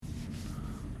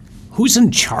Who's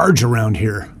in charge around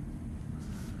here?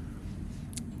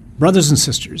 Brothers and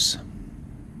sisters,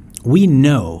 we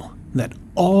know that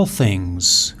all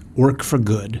things work for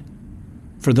good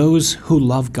for those who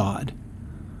love God,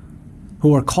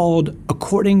 who are called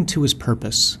according to his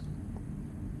purpose.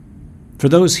 For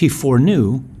those he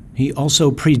foreknew, he also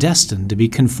predestined to be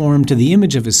conformed to the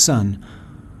image of his Son,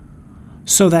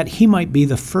 so that he might be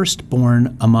the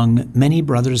firstborn among many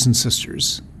brothers and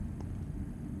sisters.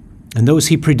 And those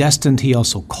he predestined, he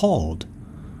also called.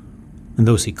 And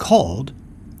those he called,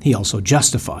 he also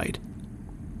justified.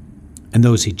 And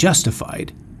those he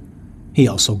justified, he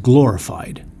also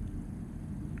glorified.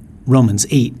 Romans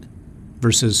 8,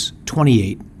 verses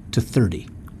 28 to 30.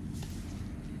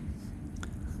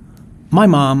 My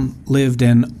mom lived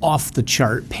in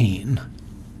off-the-chart pain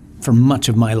for much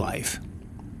of my life,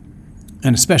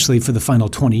 and especially for the final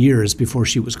 20 years before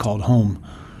she was called home.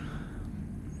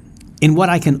 In what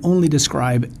I can only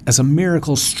describe as a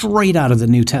miracle straight out of the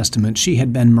New Testament, she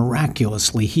had been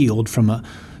miraculously healed from a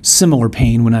similar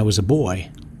pain when I was a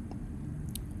boy.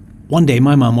 One day,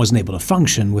 my mom wasn't able to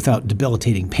function without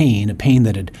debilitating pain, a pain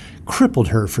that had crippled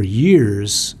her for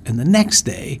years, and the next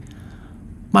day,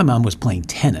 my mom was playing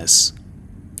tennis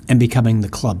and becoming the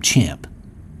club champ.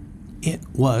 It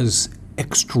was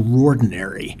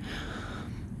extraordinary.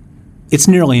 It's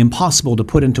nearly impossible to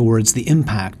put into words the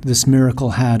impact this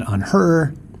miracle had on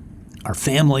her, our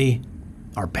family,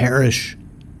 our parish,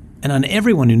 and on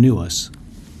everyone who knew us.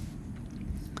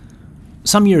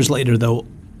 Some years later, though,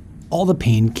 all the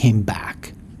pain came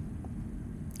back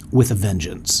with a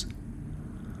vengeance.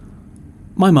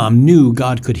 My mom knew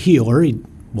God could heal her. He'd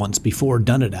once before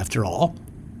done it, after all.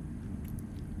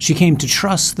 She came to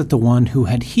trust that the one who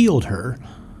had healed her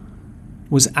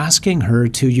was asking her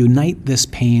to unite this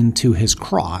pain to his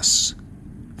cross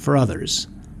for others.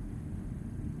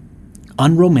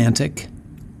 Unromantic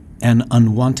and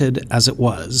unwanted as it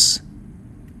was,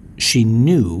 she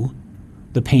knew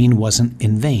the pain wasn't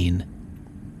in vain.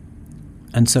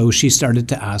 And so she started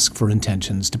to ask for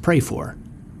intentions to pray for,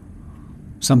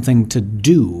 something to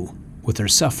do with her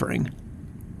suffering.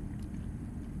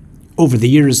 Over the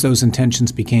years, those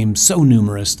intentions became so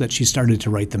numerous that she started to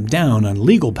write them down on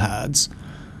legal pads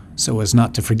so as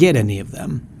not to forget any of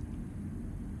them.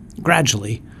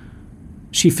 Gradually,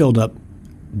 she filled up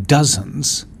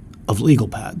dozens of legal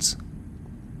pads.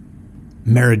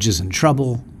 Marriages in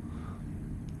trouble,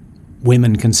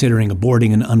 women considering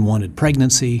aborting an unwanted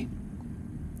pregnancy,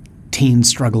 teens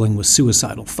struggling with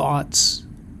suicidal thoughts,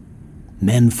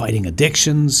 men fighting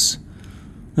addictions,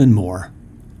 and more.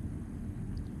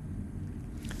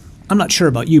 I'm not sure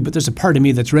about you, but there's a part of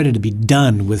me that's ready to be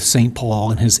done with St.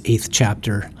 Paul in his 8th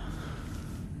chapter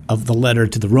of the letter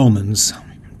to the Romans.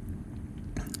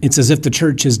 It's as if the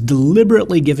church is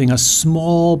deliberately giving us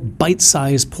small,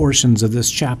 bite-sized portions of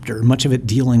this chapter, much of it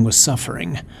dealing with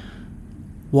suffering.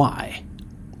 Why?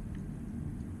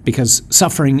 Because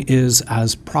suffering is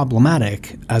as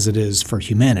problematic as it is for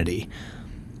humanity,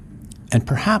 and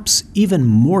perhaps even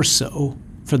more so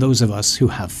for those of us who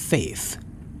have faith.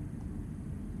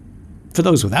 For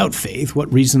those without faith,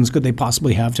 what reasons could they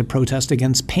possibly have to protest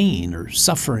against pain or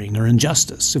suffering or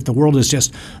injustice? If the world is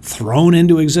just thrown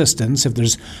into existence, if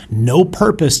there's no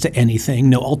purpose to anything,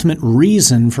 no ultimate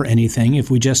reason for anything, if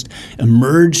we just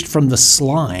emerged from the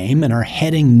slime and are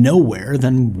heading nowhere,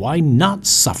 then why not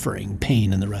suffering,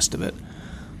 pain, and the rest of it?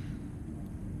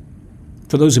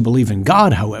 For those who believe in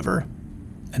God, however,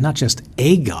 and not just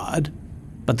a God,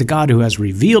 but the God who has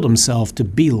revealed himself to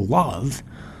be love,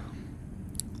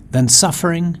 then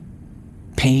suffering,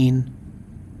 pain,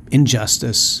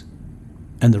 injustice,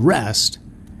 and the rest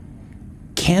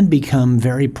can become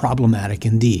very problematic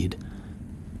indeed.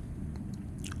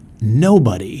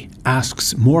 Nobody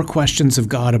asks more questions of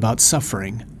God about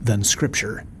suffering than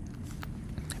Scripture.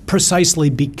 Precisely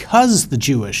because the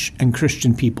Jewish and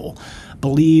Christian people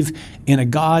believe in a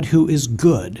God who is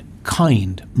good,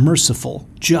 kind, merciful,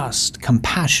 just,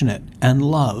 compassionate, and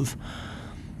love,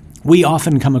 we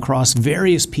often come across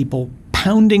various people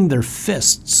pounding their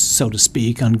fists, so to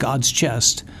speak, on God's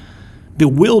chest,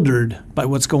 bewildered by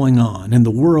what's going on in the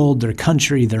world, their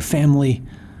country, their family,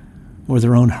 or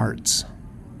their own hearts.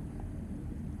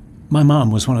 My mom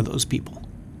was one of those people.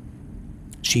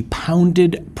 She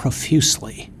pounded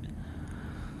profusely.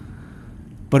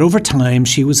 But over time,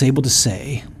 she was able to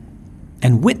say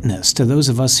and witness to those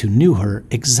of us who knew her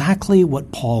exactly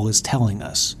what Paul is telling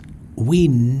us. We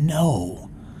know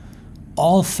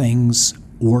all things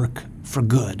work for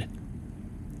good,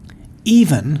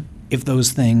 even if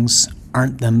those things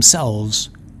aren't themselves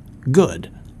good.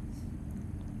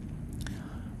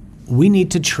 We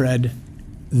need to tread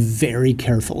very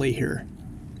carefully here.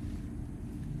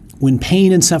 When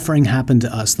pain and suffering happen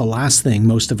to us, the last thing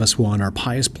most of us want are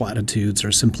pious platitudes or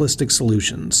simplistic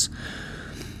solutions.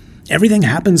 Everything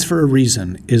happens for a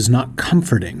reason is not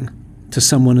comforting to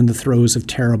someone in the throes of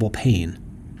terrible pain.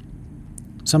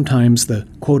 Sometimes the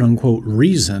quote-unquote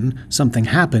reason something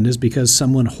happened is because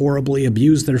someone horribly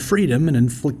abused their freedom and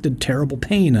inflicted terrible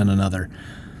pain on another.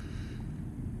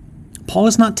 Paul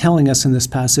is not telling us in this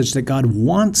passage that God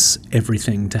wants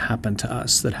everything to happen to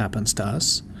us that happens to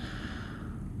us.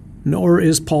 Nor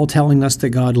is Paul telling us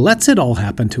that God lets it all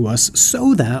happen to us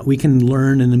so that we can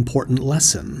learn an important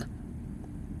lesson.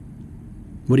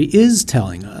 What he is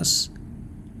telling us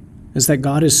is that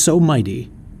God is so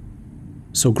mighty,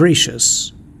 so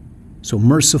gracious, so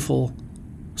merciful,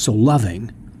 so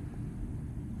loving,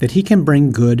 that he can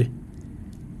bring good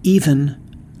even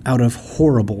out of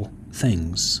horrible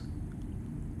things.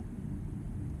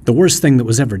 The worst thing that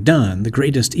was ever done, the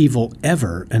greatest evil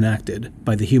ever enacted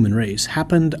by the human race,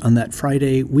 happened on that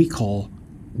Friday we call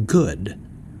good.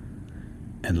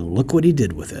 And look what he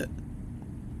did with it.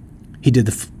 He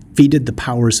defeated the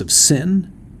powers of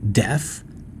sin, death,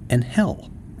 and hell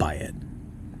by it.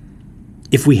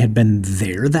 If we had been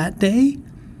there that day,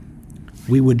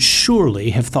 we would surely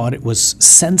have thought it was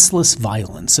senseless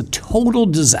violence, a total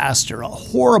disaster, a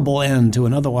horrible end to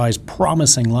an otherwise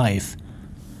promising life.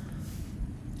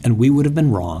 And we would have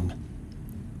been wrong.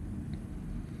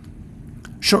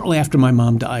 Shortly after my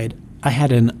mom died, I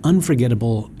had an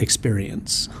unforgettable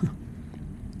experience.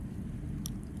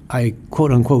 I,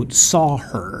 quote-unquote, saw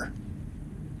her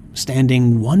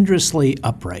standing wondrously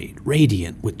upright,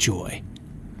 radiant with joy.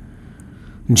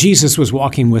 Jesus was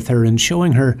walking with her and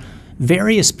showing her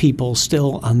various people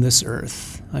still on this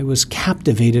earth. I was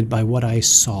captivated by what I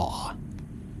saw.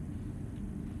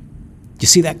 You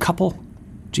see that couple?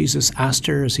 Jesus asked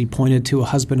her as he pointed to a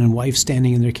husband and wife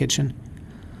standing in their kitchen.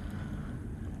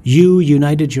 You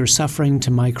united your suffering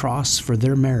to my cross for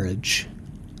their marriage,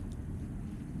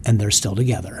 and they're still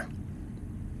together.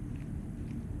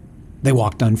 They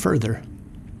walked on further.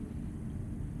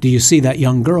 Do you see that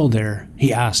young girl there?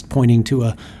 He asked, pointing to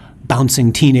a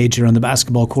bouncing teenager on the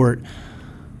basketball court.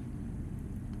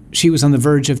 She was on the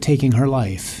verge of taking her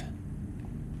life,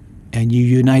 and you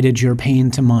united your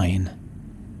pain to mine.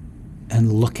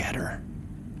 And look at her.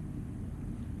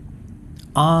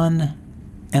 On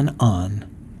and on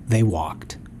they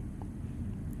walked,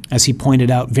 as he pointed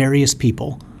out various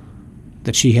people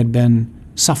that she had been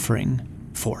suffering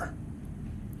for.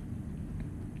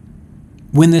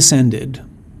 When this ended,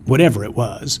 whatever it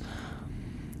was,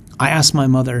 I asked my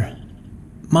mother,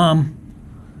 Mom,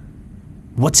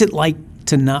 what's it like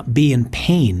to not be in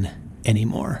pain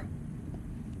anymore?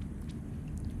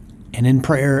 And in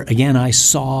prayer, again, I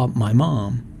saw my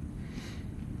mom.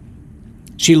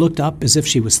 She looked up as if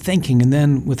she was thinking, and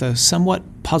then, with a somewhat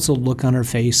puzzled look on her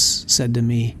face, said to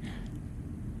me,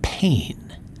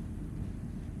 pain.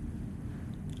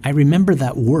 I remember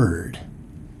that word,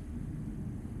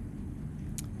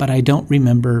 but I don't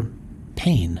remember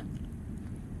pain.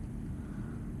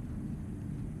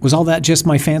 Was all that just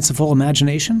my fanciful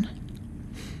imagination?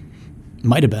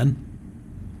 Might have been.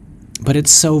 But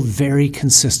it's so very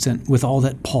consistent with all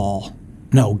that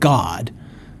God,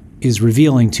 is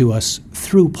revealing to us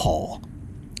through Paul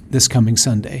this coming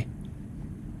Sunday.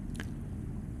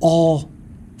 All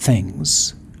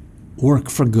things work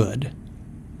for good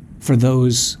for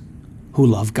those who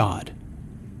love God.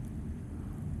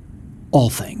 All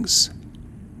things.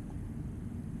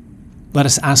 Let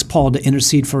us ask Paul to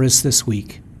intercede for us this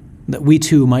week, that we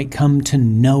too might come to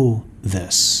know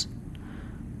this,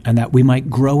 and that we might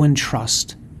grow in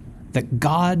trust that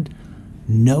God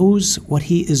knows what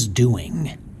he is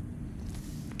doing,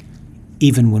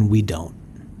 even when we don't.